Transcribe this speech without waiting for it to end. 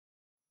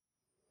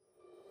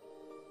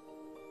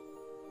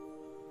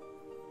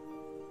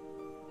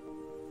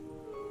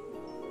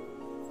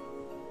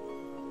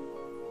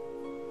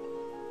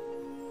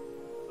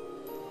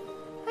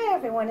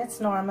everyone, it's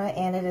Norma,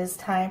 and it is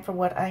time for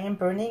what I am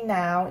burning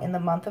now in the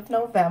month of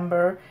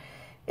November.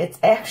 It's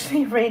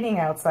actually raining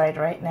outside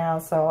right now,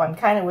 so I'm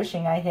kind of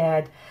wishing I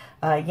had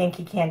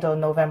Yankee Candle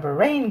November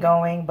Rain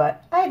going,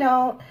 but I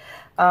don't.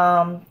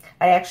 I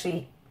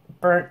actually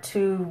burnt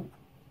 2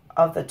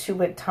 of the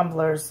 2-wick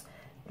tumblers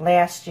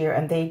last year,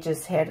 and they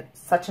just had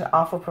such an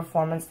awful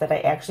performance that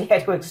I actually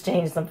had to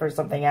exchange them for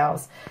something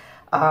else.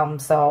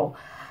 So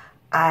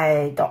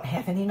I don't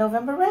have any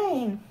November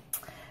Rain.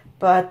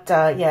 But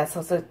yeah,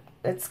 so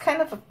it's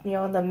kind of, you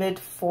know, in the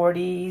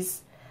mid-40s.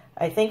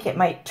 I think it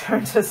might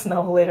turn to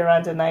snow later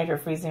on tonight or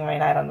freezing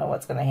rain. I don't know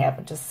what's going to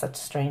happen. Just such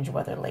strange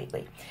weather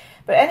lately.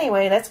 But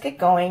anyway, let's get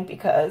going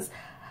because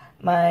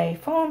my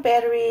phone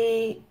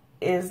battery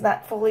is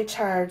not fully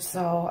charged.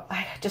 So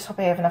I just hope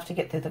I have enough to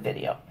get through the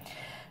video.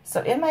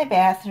 So in my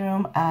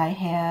bathroom, I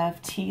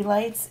have tea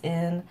lights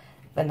in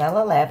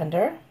vanilla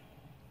lavender.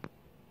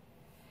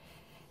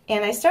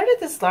 And I started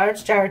this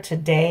large jar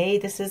today.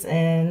 This is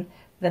in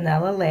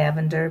vanilla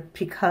lavender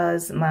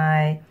because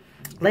my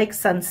Lake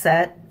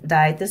Sunset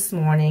died this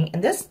morning,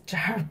 and this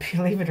jar,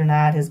 believe it or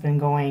not, has been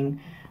going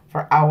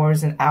for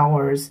hours and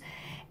hours,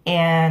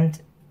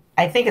 and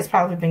I think it's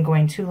probably been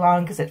going too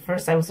long because at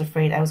first I was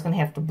afraid I was going to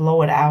have to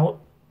blow it out,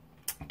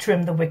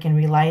 trim the wick and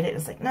relight it.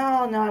 It's like, no,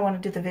 I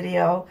want to do the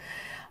video,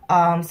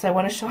 so I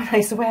want to show a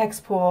nice wax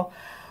pool.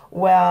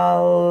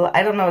 Well,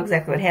 I don't know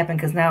exactly what happened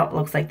because now it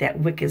looks like that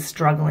wick is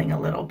struggling a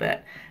little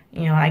bit.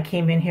 You know, I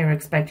came in here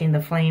expecting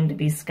the flame to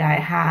be sky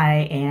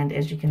high, and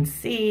as you can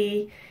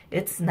see,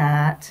 it's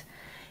not.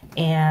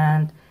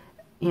 And,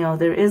 you know,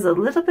 there is a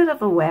little bit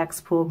of a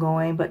wax pool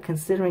going, but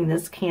considering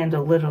this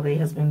candle literally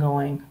has been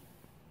going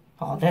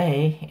all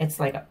day, it's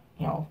like,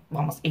 you know,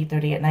 almost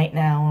 8:30 at night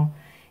now,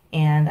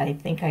 and I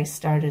think I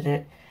started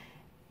it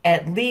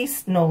at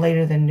least no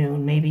later than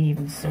noon, maybe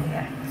even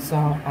sooner. So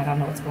I don't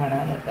know what's going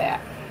on with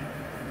that.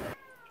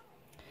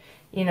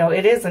 You know,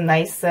 it is a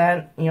nice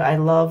scent. You know, I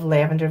love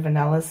lavender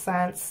vanilla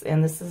scents,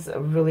 and this is a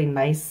really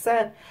nice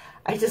scent.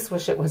 I just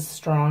wish it was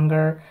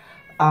stronger.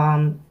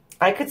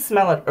 I could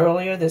smell it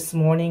earlier this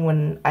morning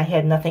when I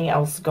had nothing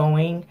else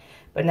going,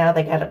 but now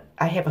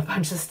I have a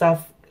bunch of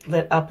stuff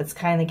lit up. It's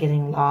kind of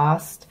getting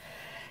lost,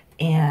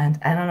 and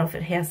I don't know if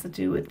it has to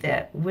do with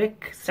that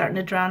wick starting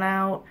to drown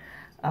out.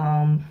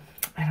 I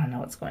don't know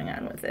what's going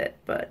on with it,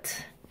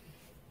 but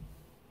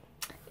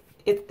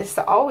it's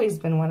always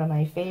been one of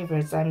my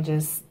favorites. I'm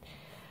just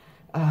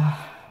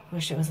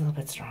wish it was a little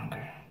bit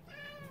stronger.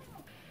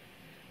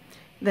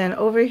 Then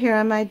over here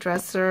on my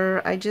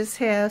dresser, I just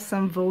have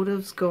some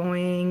votives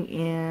going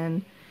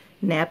in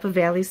Napa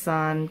Valley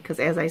Sun, because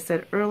as I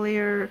said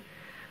earlier,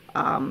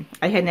 I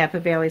had Napa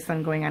Valley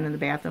Sun going on in the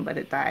bathroom, but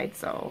it died,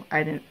 so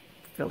I didn't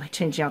feel like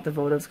changing out the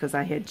votives because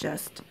I had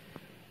just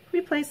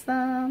replaced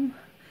them.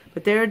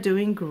 But they're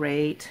doing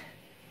great.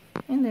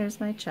 And there's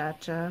my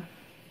Cha-Cha.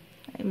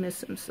 I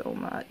miss him so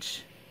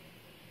much.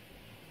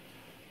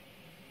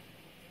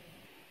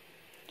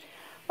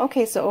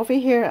 Okay, so over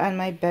here on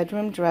my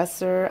bedroom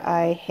dresser,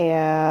 I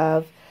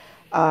have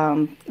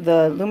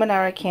the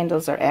Luminara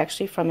candles are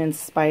actually from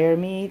Inspire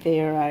Me.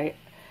 They're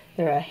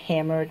a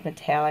hammered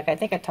metallic. I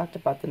think I talked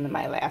about them in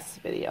my last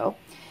video.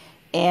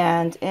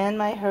 And in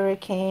my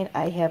Hurricane,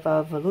 I have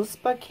a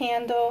Voluspa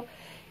candle.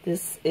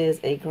 This is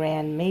a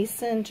Grand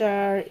Mason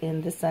jar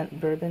in the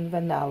scent Bourbon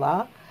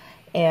Vanilla.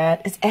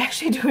 And it's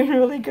actually doing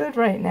really good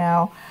right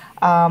now.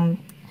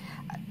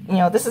 You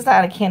know, this is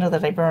not a candle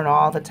that I burn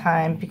all the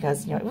time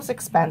because, you know, it was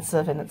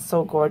expensive and it's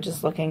so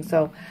gorgeous looking.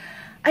 So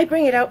I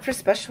bring it out for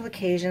special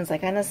occasions,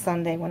 like on a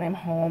Sunday when I'm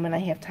home and I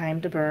have time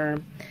to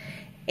burn.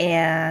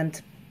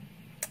 And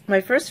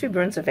my first few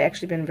burns have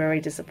actually been very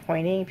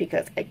disappointing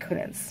because I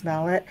couldn't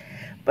smell it.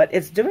 But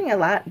it's doing a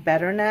lot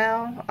better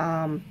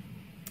now.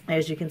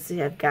 As you can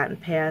see, I've gotten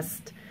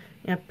past,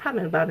 you know,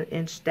 probably about an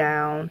inch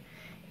down.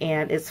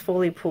 And it's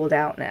fully pulled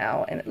out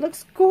now. And it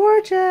looks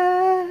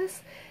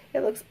gorgeous.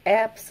 It looks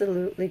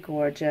absolutely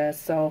gorgeous.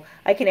 So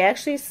I can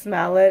actually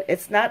smell it.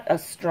 It's not a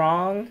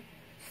strong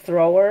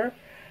thrower,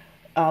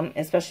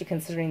 especially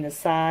considering the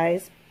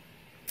size,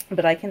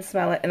 but I can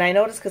smell it. And I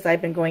notice because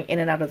I've been going in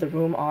and out of the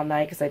room all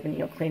night because I've been, you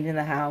know, cleaning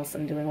the house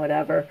and doing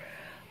whatever.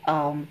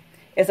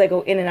 As I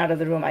go in and out of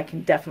the room, I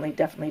can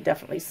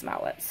definitely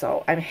smell it.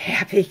 So I'm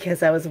happy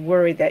because I was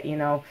worried that, you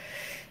know,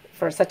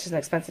 for such an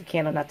expensive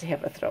candle not to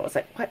have a throw. It's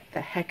like, what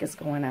the heck is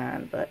going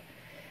on? But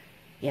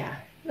yeah,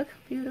 look how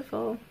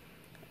beautiful.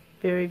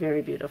 Very,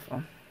 very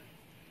beautiful.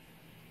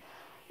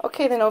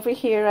 Okay, then over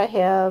here I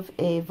have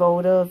a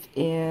votive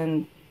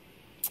in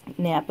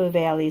Napa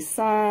Valley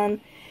Sun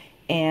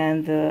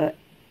and the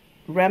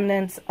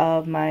remnants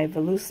of my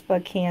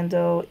Voluspa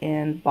candle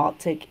in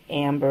Baltic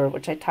Amber,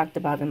 which I talked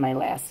about in my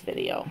last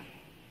video.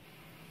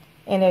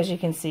 And as you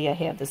can see, I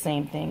have the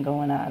same thing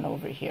going on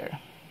over here.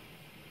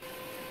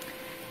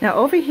 Now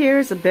over here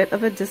is a bit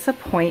of a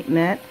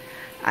disappointment.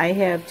 I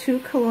have 2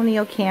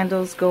 Colonial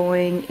candles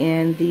going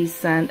in the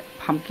scent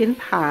Pumpkin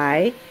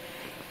Pie.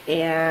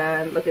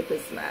 And look at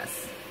this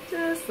mess.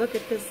 Just look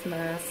at this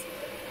mess.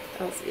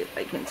 I'll see if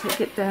I can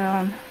take it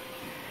down.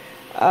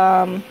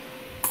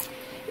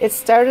 It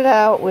started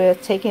out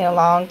with taking a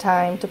long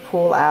time to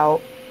pull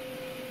out,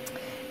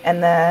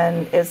 and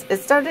then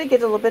it started to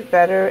get a little bit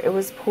better. It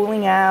was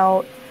pulling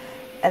out,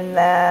 and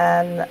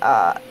then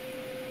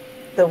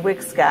the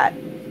wicks got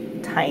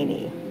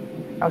tiny.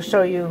 I'll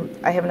show you.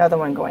 I have another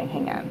one going.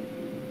 Hang on.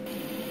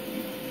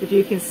 If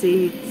you can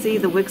see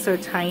the wicks are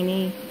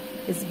tiny.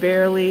 It's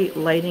barely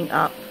lighting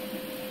up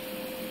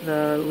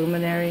the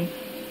luminary.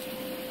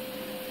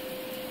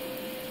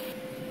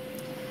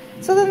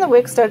 So then the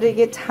wicks started to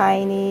get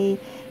tiny,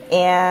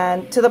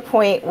 and to the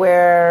point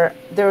where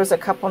there was a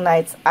couple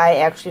nights I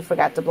actually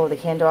forgot to blow the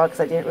candle out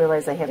because I didn't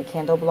realize I had a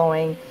candle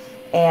blowing.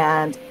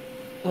 And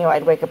you know,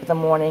 I'd wake up in the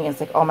morning and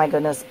it's like, oh my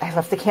goodness, I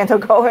left the candle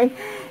going,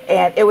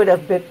 and it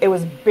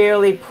was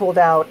barely pulled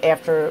out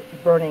after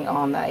burning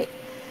all night.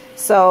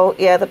 So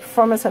yeah, the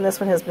performance on this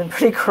one has been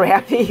pretty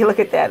crappy. Look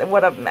at that,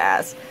 what a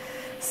mess.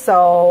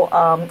 So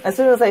as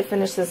soon as I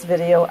finish this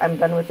video, I'm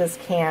done with this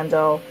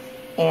candle,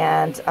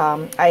 and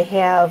I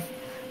have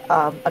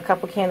a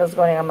couple candles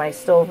going on my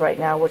stove right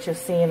now, which you'll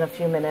see in a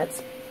few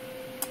minutes,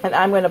 and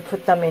I'm going to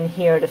put them in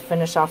here to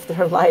finish off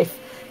their life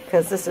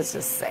because this is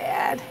just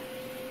sad.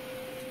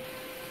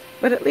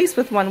 But at least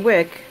with one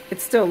wick,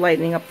 it's still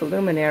lighting up the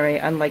luminary,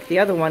 unlike the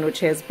other one, which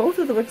has both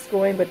of the wicks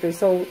going, but they're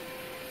so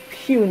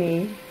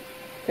puny.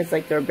 It's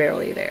like they're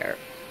barely there.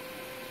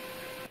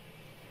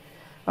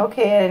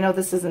 Okay, I know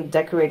this isn't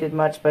decorated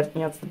much, but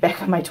you know, it's the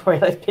back of my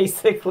toilet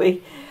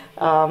basically,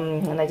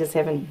 and I just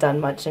haven't done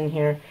much in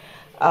here.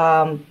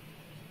 I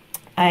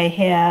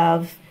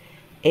have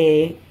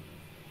a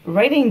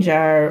writing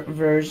jar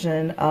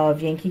version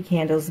of Yankee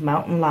Candle's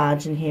Mountain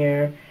Lodge in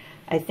here.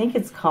 I think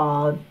it's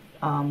called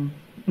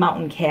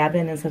Mountain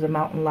Cabin instead of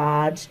Mountain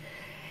Lodge,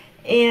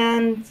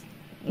 and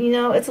you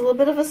know, it's a little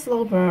bit of a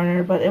slow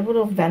burner, but it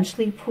will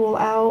eventually pull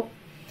out.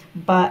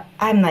 But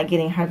I'm not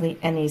getting hardly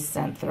any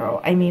scent through.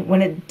 I mean,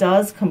 when it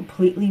does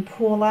completely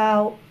pull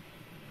out,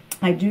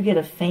 I do get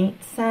a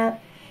faint scent.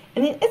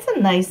 And it's a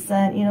nice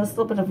scent. You know, it's a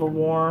little bit of a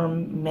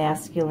warm,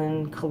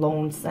 masculine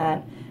cologne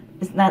scent.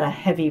 It's not a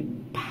heavy,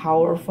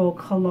 powerful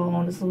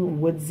cologne. It's a little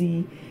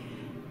woodsy,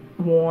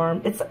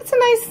 warm. It's a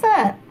nice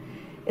scent.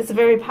 It's a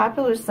very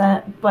popular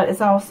scent, but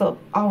it's also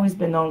always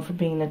been known for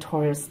being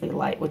notoriously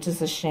light, which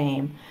is a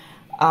shame.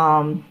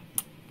 Because,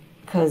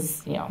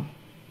 you know,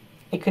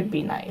 it could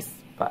be nice.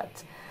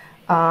 But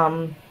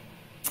I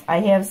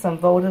have some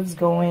votives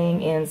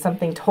going in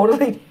something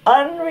totally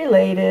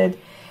unrelated,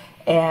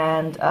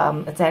 and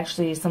it's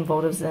actually some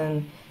votives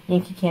in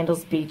Yankee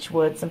Candles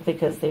Beechwood, simply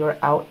because they were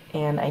out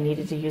and I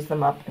needed to use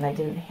them up, and I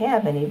didn't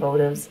have any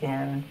votives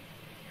in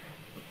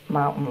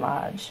Mountain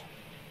Lodge.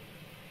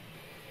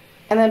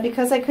 And then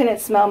because I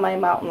couldn't smell my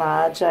Mountain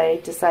Lodge, I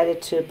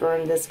decided to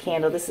burn this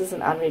candle. This is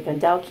an Henri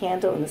Bendel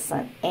candle in the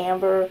scent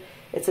Amber.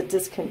 It's a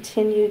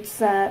discontinued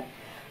scent.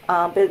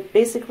 But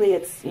basically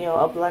it's, you know,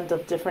 a blend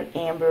of different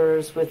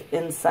ambers with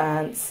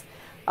incense.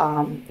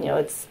 You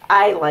know,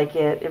 I like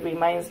it. It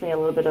reminds me a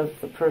little bit of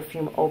the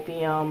perfume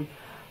Opium,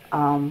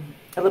 a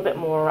little bit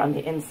more on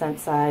the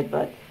incense side,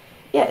 but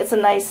yeah, it's a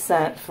nice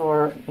scent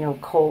for, you know,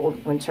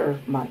 cold winter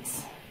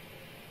months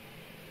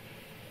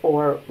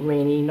or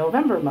rainy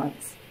November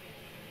months.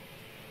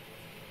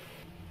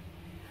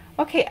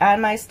 Okay,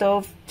 on my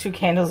stove, two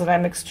candles that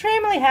I'm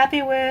extremely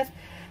happy with.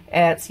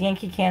 It's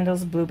Yankee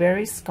Candles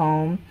Blueberry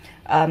Scone.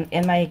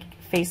 In my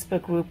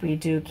Facebook group, we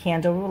do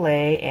candle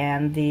roulette,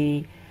 and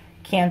the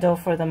candle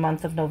for the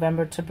month of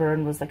November to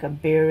burn was like a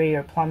berry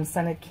or plum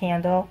scented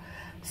candle.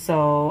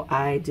 So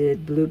I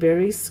did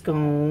Blueberry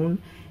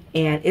Scone,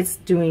 and it's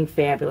doing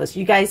fabulous.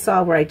 You guys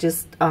saw where I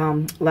just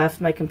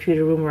left my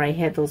computer room where I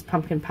had those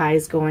pumpkin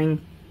pies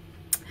going.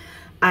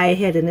 I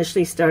had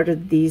initially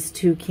started these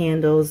two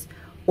candles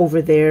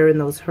over there in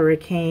those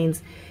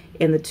hurricanes,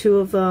 and the two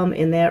of them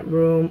in that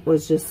room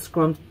was just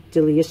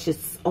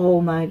scrumptious.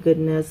 Oh my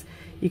goodness.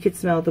 You could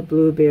smell the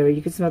blueberry,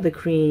 you could smell the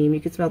cream,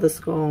 you could smell the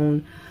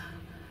scone.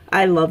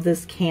 I love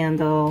this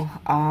candle.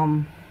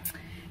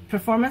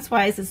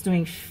 Performance-wise, it's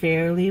doing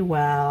fairly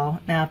well.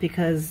 Now,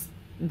 because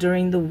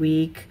during the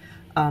week,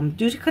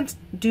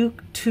 due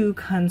to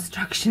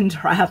construction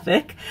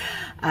traffic,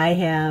 I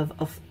have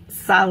a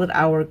solid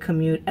hour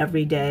commute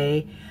every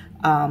day.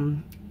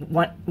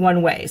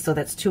 One way, so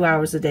that's 2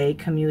 hours a day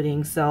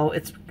commuting, so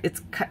it's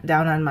cut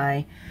down on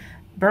my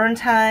burn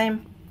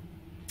time,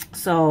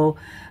 so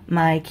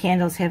my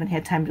candles haven't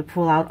had time to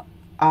pull out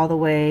all the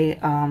way,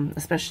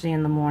 especially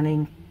in the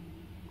morning,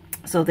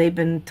 so they've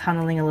been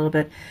tunneling a little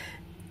bit.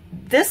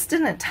 This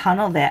didn't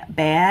tunnel that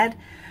bad,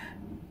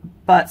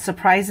 but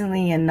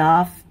surprisingly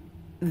enough,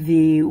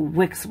 the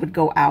wicks would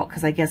go out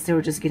because I guess they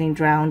were just getting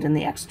drowned in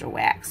the extra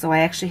wax, so I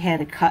actually had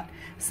to cut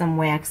some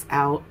wax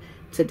out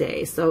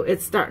today, so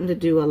it's starting to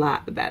do a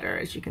lot better,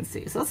 as you can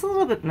see. So it's a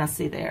little bit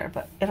messy there,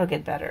 but it'll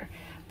get better.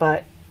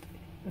 But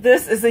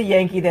this is a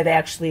Yankee that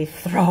actually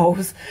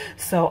throws,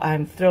 so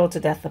I'm thrilled to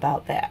death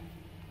about that.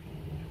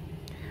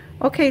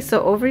 Okay,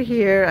 so over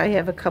here I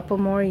have a couple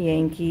more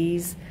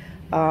Yankees.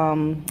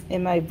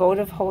 In my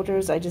votive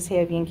holders, I just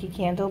have Yankee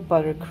Candle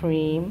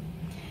Buttercream,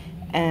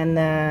 and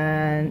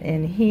then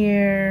in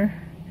here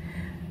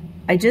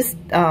I just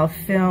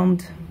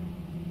filmed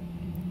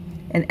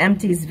an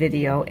empties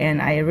video,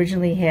 and I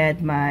originally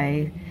had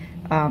my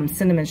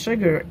cinnamon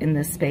sugar in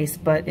this space,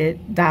 but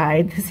it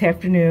died this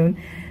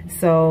afternoon,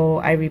 so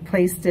I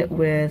replaced it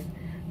with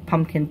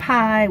pumpkin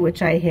pie,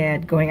 which I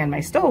had going on my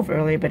stove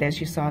earlier, but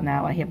as you saw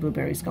now, I have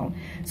blueberries going.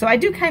 So I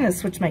do kind of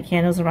switch my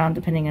candles around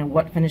depending on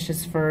what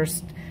finishes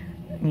first,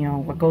 you know,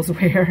 what goes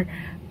where.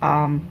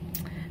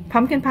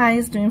 Pumpkin pie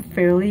is doing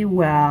fairly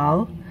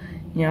well.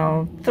 You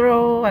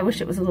know, I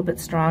wish it was a little bit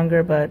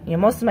stronger, but, you know,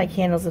 most of my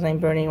candles that I'm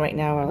burning right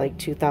now are like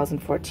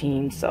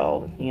 2014,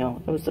 so, you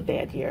know, it was a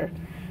bad year.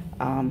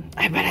 But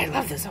I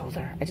love this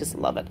holder. I just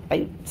love it.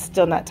 I'm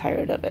still not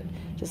tired of it.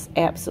 Just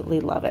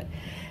absolutely love it.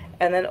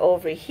 And then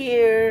over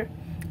here,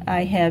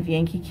 I have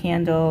Yankee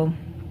Candle.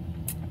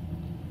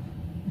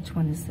 Which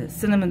one is this?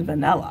 Cinnamon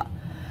Vanilla.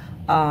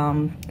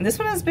 This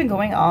one has been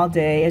going all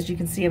day. As you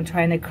can see, I'm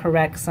trying to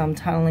correct some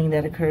tunneling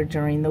that occurred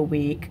during the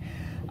week.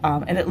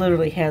 And it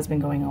literally has been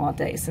going all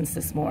day since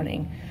this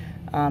morning.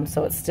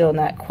 So it's still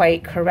not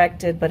quite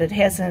corrected, but it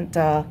hasn't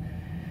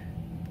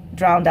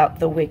drowned out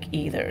the wick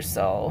either.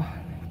 So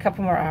a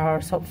couple more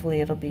hours,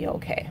 hopefully it'll be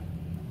okay.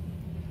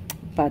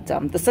 But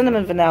the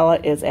Cinnamon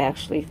Vanilla is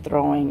actually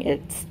throwing.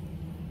 It's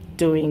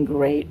doing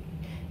great.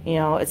 You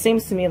know, it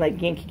seems to me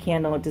like Yankee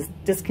Candle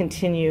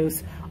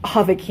discontinues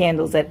all the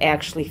candles that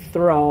actually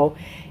throw,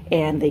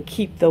 and they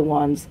keep the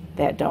ones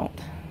that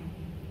don't.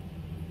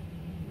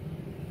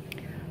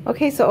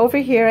 Okay, so over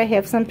here I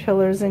have some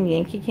pillars in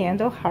Yankee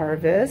Candle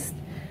Harvest,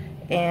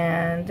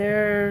 and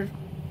they're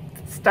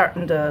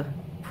starting to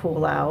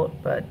pull out,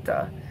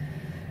 but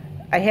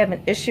I have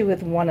an issue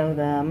with one of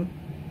them.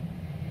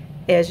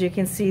 As you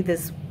can see,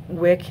 this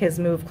wick has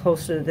moved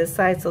closer to this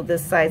side, so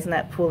this side's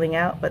not pulling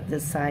out, but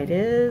this side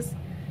is.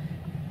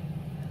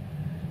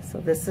 So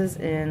this is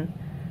in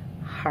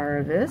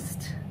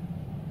Harvest.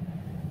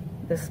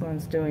 This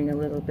one's doing a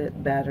little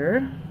bit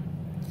better.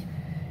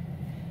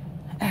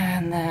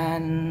 And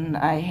then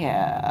I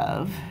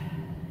have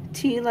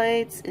tea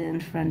lights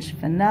in French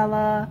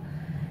Vanilla.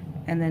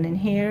 And then in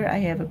here I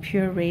have a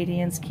Pure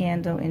Radiance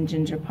candle in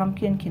Ginger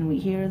Pumpkin. Can we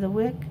hear the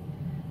wick?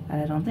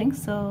 I don't think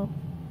so.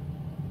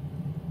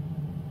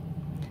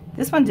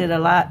 This one did a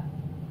lot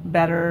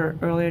better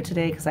earlier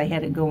today because I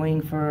had it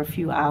going for a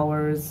few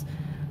hours,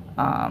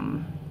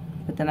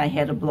 but then I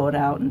had to blow it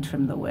out and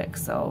trim the wick,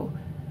 so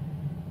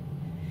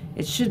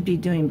it should be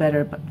doing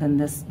better than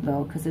this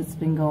though, because it's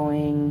been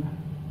going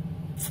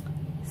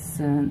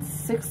since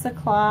 6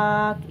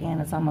 o'clock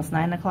and it's almost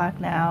 9 o'clock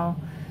now.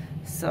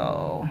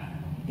 So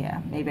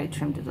yeah, maybe I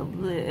trimmed it a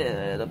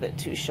little bit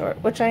too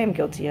short, which I am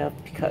guilty of,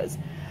 because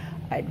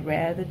I'd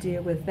rather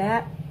deal with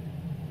that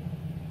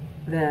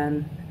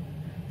than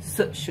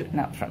soot shooting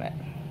out from it.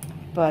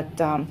 But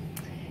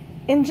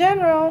in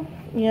general,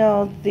 you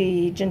know,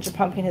 the Ginger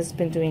Pumpkin has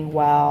been doing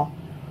well.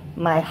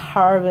 My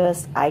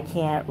Harvest, I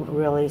can't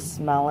really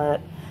smell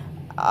it.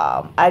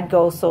 I'd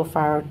go so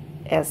far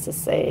as to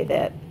say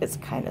that it's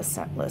kind of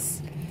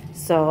scentless.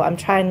 So I'm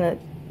trying to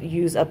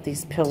use up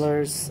these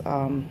pillars.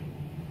 I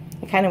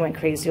kind of went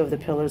crazy over the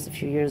pillars a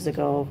few years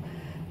ago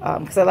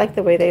because I like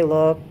the way they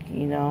look,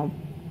 you know.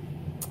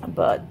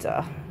 But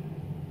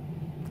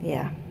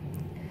yeah,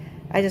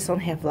 I just don't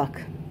have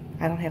luck.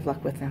 I don't have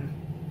luck with them.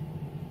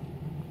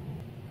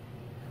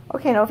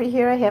 Okay, and over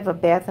here I have a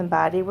Bath &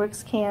 Body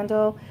Works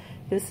candle.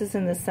 This is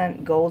in the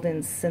scent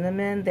Golden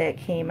Cinnamon that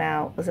came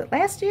out, was it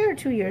last year or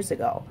 2 years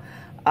ago?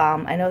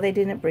 I know they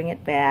didn't bring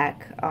it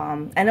back.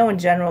 I know in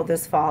general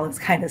this fall it's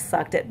kind of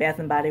sucked at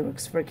Bath & Body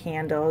Works for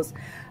candles.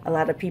 A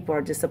lot of people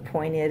are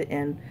disappointed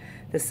in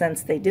the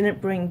scents they didn't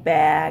bring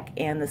back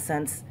and the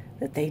scents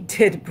that they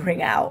did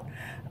bring out.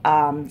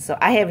 So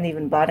I haven't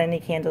even bought any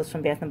candles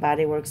from Bath &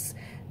 Body Works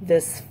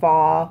this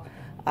fall.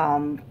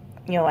 You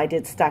know, I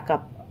did stock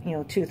up, you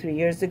know, 2-3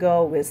 years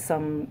ago with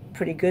some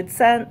pretty good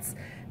scents,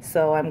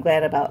 so I'm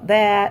glad about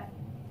that.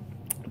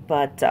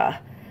 But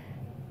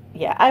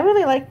yeah, I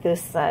really like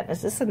this scent.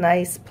 It's just a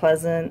nice,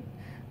 pleasant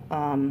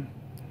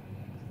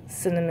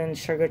cinnamon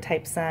sugar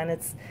type scent.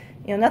 It's,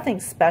 you know, nothing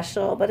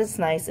special, but it's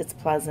nice, it's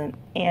pleasant,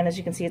 and as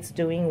you can see, it's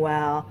doing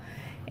well.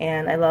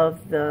 And I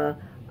love the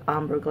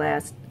ombre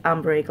glass.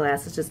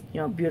 It's just,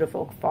 you know,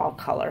 beautiful fall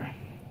color.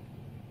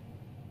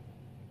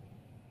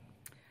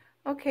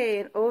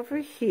 Okay, and over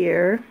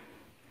here,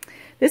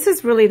 this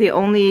is really the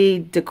only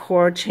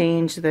decor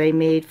change that I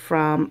made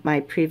from my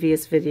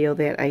previous video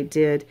that I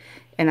did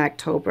in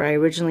October. I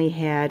originally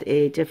had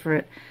a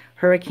different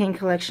hurricane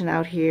collection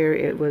out here.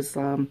 It was,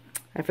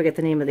 I forget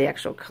the name of the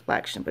actual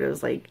collection, but it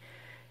was like,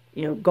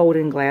 you know,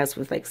 golden glass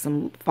with like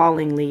some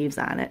falling leaves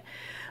on it.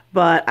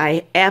 But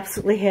I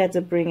absolutely had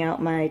to bring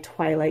out my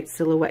Twilight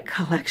Silhouette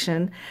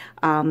collection.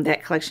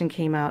 That collection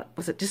came out,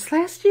 was it just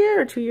last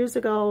year or 2 years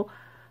ago?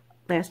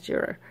 Last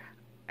year,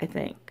 I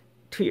think.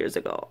 2 years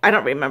ago. I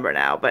don't remember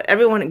now, but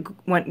everyone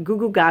went goo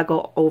goo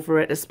gaga over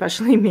it,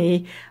 especially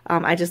me.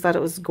 I just thought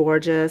it was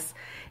gorgeous,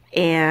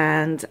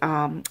 and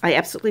I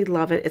absolutely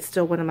love it. It's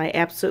still one of my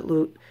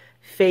absolute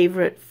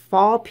favorite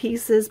fall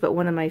pieces, but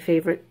one of my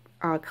favorite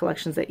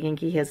collections that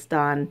Yankee has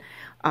done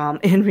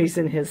in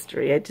recent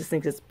history. I just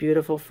think it's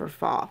beautiful for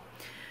fall.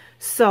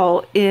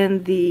 So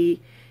in the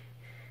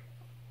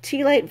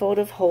tea light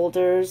votive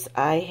holders,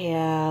 I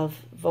have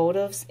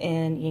votives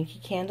in Yankee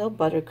Candle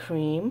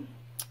Buttercream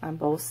on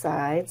both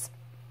sides.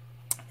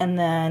 And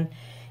then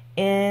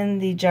in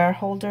the jar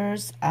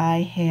holders,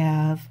 I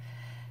have,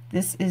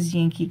 this is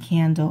Yankee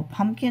Candle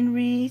Pumpkin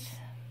Wreath.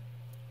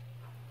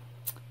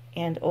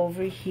 And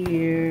over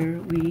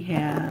here we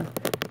have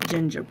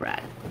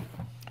gingerbread.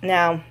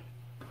 Now,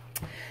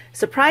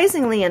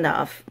 surprisingly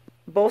enough,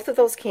 both of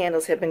those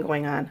candles have been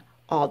going on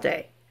all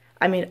day.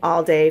 I mean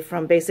all day,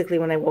 from basically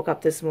when I woke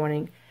up this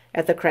morning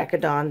at the crack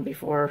of dawn,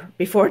 before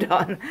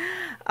dawn.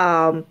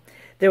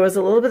 There was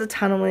a little bit of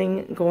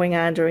tunneling going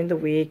on during the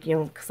week, you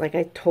know, because like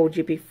I told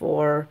you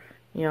before,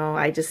 you know,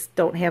 I just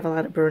don't have a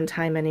lot of burn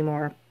time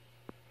anymore.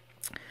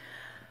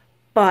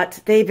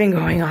 But they've been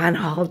going on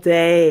all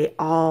day,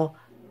 all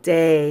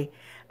day.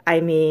 I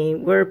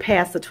mean, we're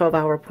past the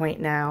 12-hour point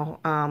now.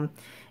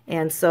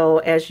 And so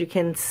as you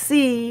can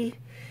see,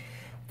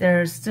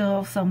 there's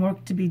still some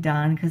work to be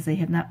done because they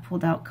have not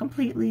pulled out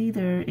completely.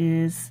 There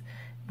is,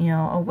 you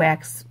know, a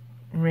wax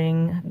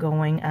ring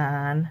going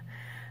on.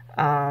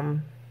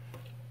 I'm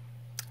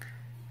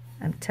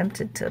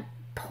tempted to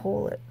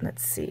pull it.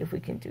 Let's see if we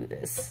can do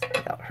this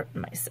without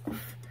hurting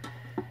myself.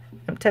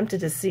 I'm tempted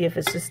to see if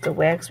it's just a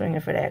wax ring,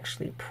 if it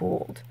actually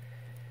pulled.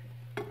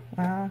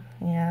 Well,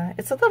 yeah,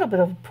 it's a little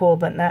bit of a pull,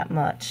 but not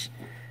much.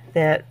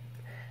 That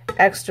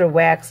extra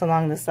wax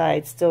along the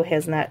side still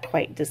has not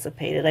quite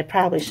dissipated. I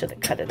probably should have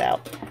cut it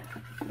out,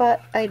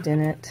 but I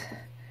didn't.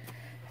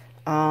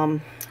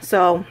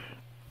 So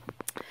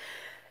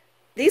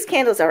these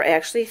candles are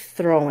actually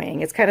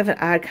throwing. It's kind of an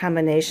odd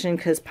combination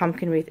because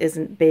pumpkin wreath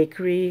isn't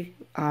bakery.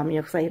 You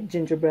know, because I have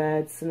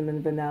gingerbread,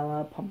 cinnamon,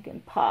 vanilla,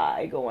 pumpkin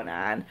pie going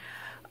on.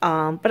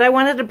 But I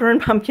wanted to burn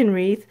pumpkin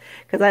wreath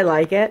because I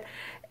like it.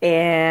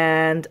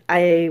 And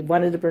I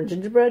wanted to burn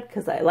gingerbread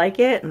because I like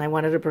it. And I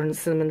wanted to burn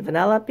cinnamon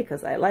vanilla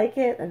because I like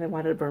it. And I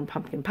wanted to burn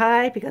pumpkin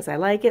pie because I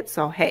like it.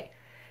 So, hey,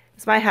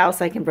 it's my house.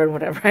 I can burn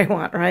whatever I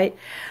want, right?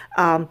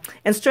 And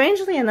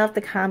strangely enough,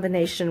 the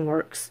combination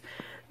works.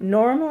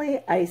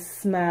 Normally, I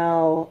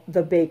smell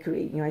the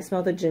bakery. You know, I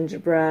smell the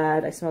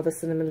gingerbread. I smell the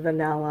cinnamon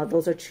vanilla.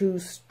 Those are two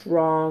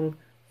strong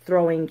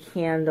throwing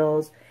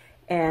candles.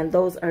 And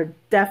those are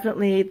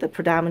definitely the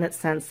predominant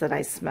scents that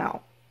I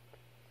smell.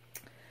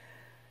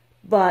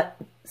 But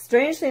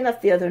strangely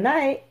enough, the other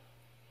night,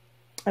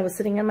 I was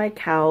sitting on my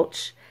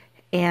couch,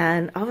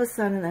 and all of a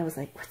sudden I was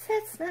like, what's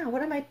that smell?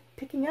 What am I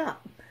picking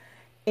up?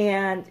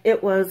 And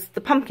it was the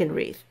pumpkin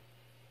wreath.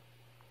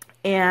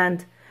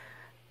 And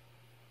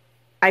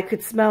I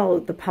could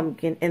smell the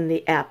pumpkin and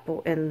the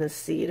apple and the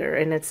cedar.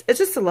 And it's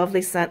just a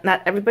lovely scent.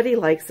 Not everybody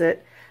likes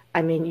it.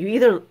 I mean, you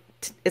either,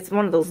 it's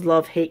one of those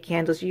love-hate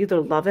candles. You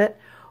either love it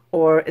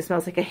or it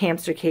smells like a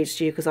hamster cage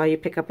to you because all you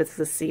pick up is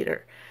the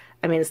cedar.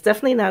 I mean, it's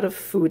definitely not a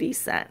foodie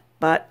scent,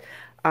 but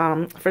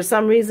for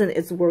some reason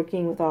it's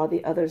working with all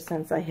the other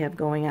scents I have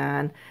going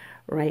on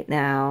right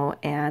now,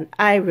 and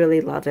I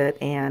really love it.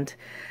 And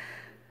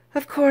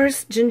of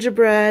course,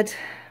 gingerbread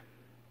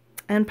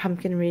and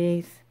pumpkin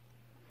wreath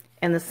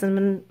and the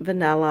cinnamon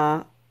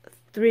vanilla,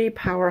 3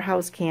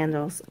 powerhouse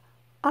candles,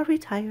 are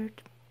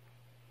retired.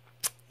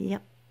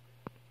 Yep,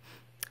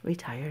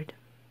 retired.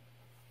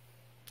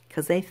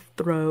 Because they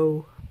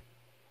throw.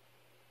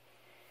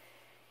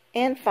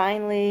 And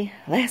finally,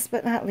 last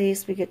but not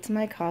least, we get to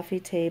my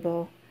coffee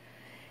table.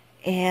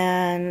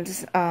 And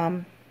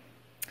I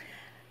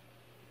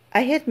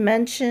had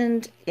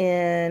mentioned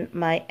in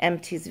my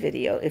empties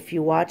video, if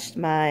you watched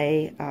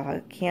my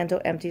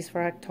candle empties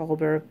for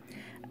October,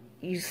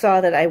 you saw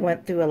that I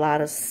went through a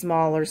lot of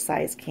smaller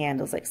size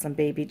candles, like some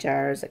baby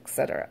jars,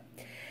 etc.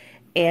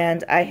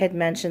 And I had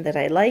mentioned that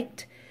I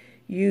liked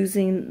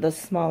using the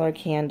smaller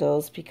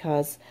candles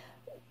because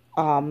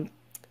in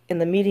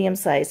the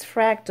medium-sized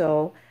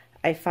fractal,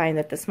 I find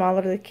that the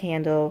smaller the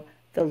candle,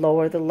 the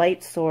lower the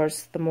light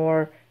source, the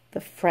more the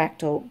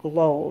fractal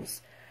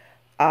glows.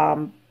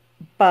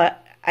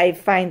 But I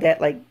find that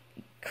like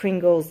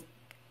Kringle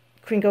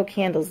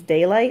Candles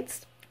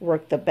Daylights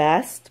work the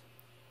best.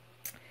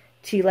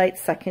 Tea Light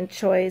second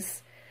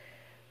choice,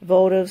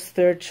 Votives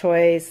third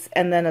choice,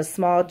 and then a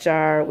small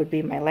jar would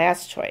be my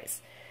last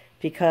choice.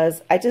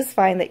 Because I just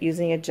find that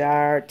using a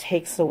jar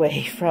takes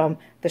away from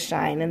the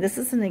shine. And this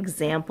is an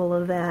example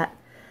of that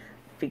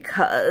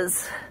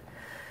because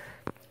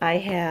I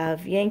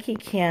have Yankee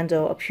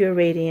Candle, a Pure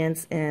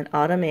Radiance in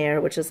Autumn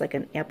Air, which is like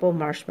an apple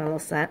marshmallow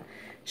scent.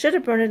 Should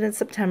have burned it in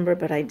September,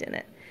 but I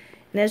didn't.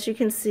 And as you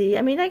can see,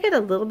 I mean, I get a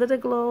little bit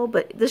of glow,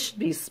 but this should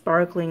be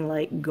sparkling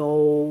like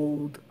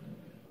gold.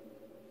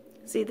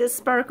 See this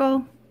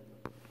sparkle?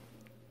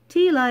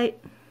 Tea light.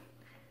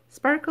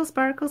 Sparkle,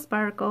 sparkle,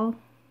 sparkle.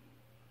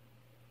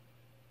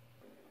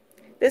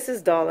 This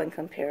is dull in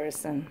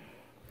comparison.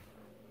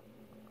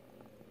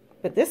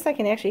 But this I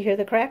can actually hear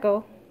the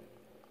crackle.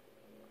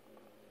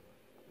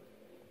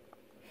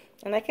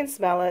 And I can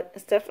smell it.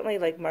 It's definitely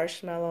like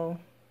marshmallow.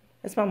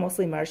 I smell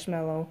mostly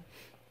marshmallow.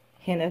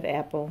 Hint of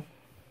apple.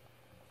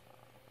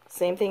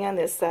 Same thing on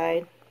this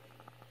side.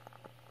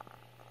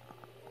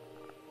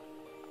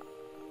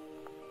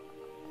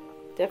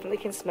 Definitely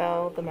can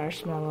smell the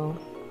marshmallow.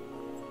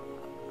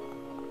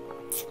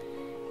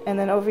 And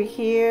then over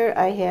here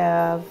I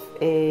have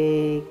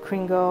a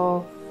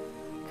Kringle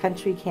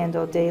Country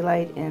Candle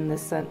Daylight in the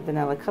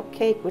vanilla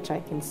cupcake, which I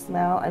can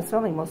smell. I'm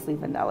smelling mostly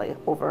vanilla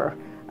over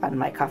on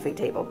my coffee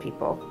table,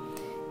 people.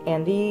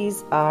 And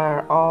these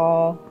are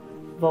all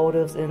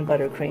votives in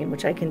buttercream,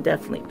 which I can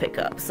definitely pick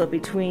up. So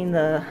between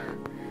the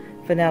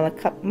vanilla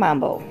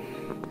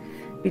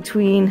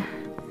between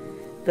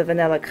the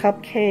vanilla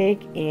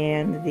cupcake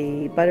and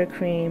the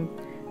buttercream,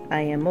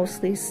 I am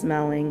mostly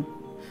smelling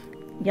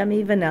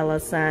yummy vanilla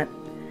scent.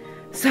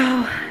 So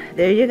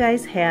there you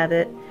guys have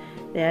it.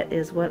 That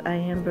is what I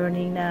am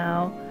burning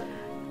now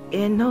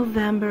in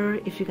November.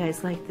 If you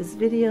guys like this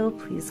video,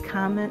 please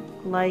comment,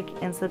 like,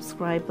 and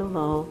subscribe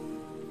below.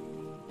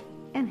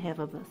 And have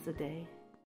a blessed day.